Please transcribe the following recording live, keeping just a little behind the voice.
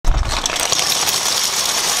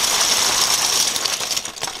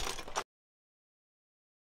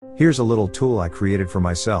Here's a little tool I created for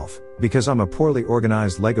myself, because I'm a poorly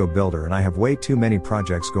organized Lego builder and I have way too many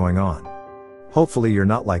projects going on. Hopefully you're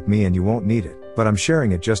not like me and you won't need it, but I'm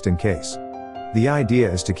sharing it just in case. The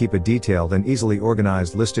idea is to keep a detailed and easily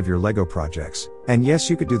organized list of your Lego projects, and yes,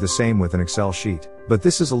 you could do the same with an Excel sheet, but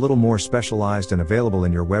this is a little more specialized and available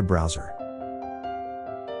in your web browser.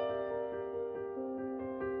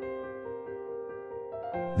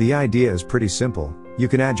 The idea is pretty simple. You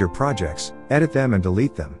can add your projects, edit them and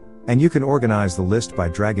delete them, and you can organize the list by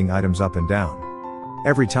dragging items up and down.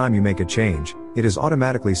 Every time you make a change, it is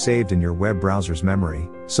automatically saved in your web browser's memory,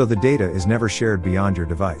 so the data is never shared beyond your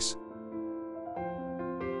device.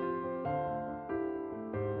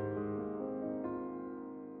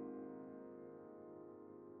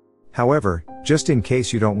 However, just in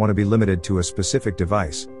case you don't want to be limited to a specific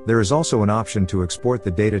device, there is also an option to export the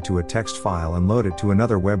data to a text file and load it to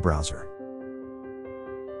another web browser.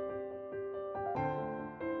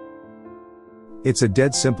 It's a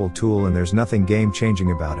dead simple tool and there's nothing game-changing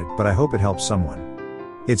about it, but I hope it helps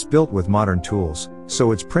someone. It's built with modern tools,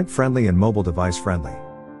 so it's print-friendly and mobile device-friendly.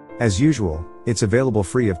 As usual, it's available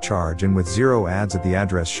free of charge and with 0 ads at the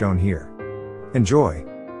address shown here. Enjoy!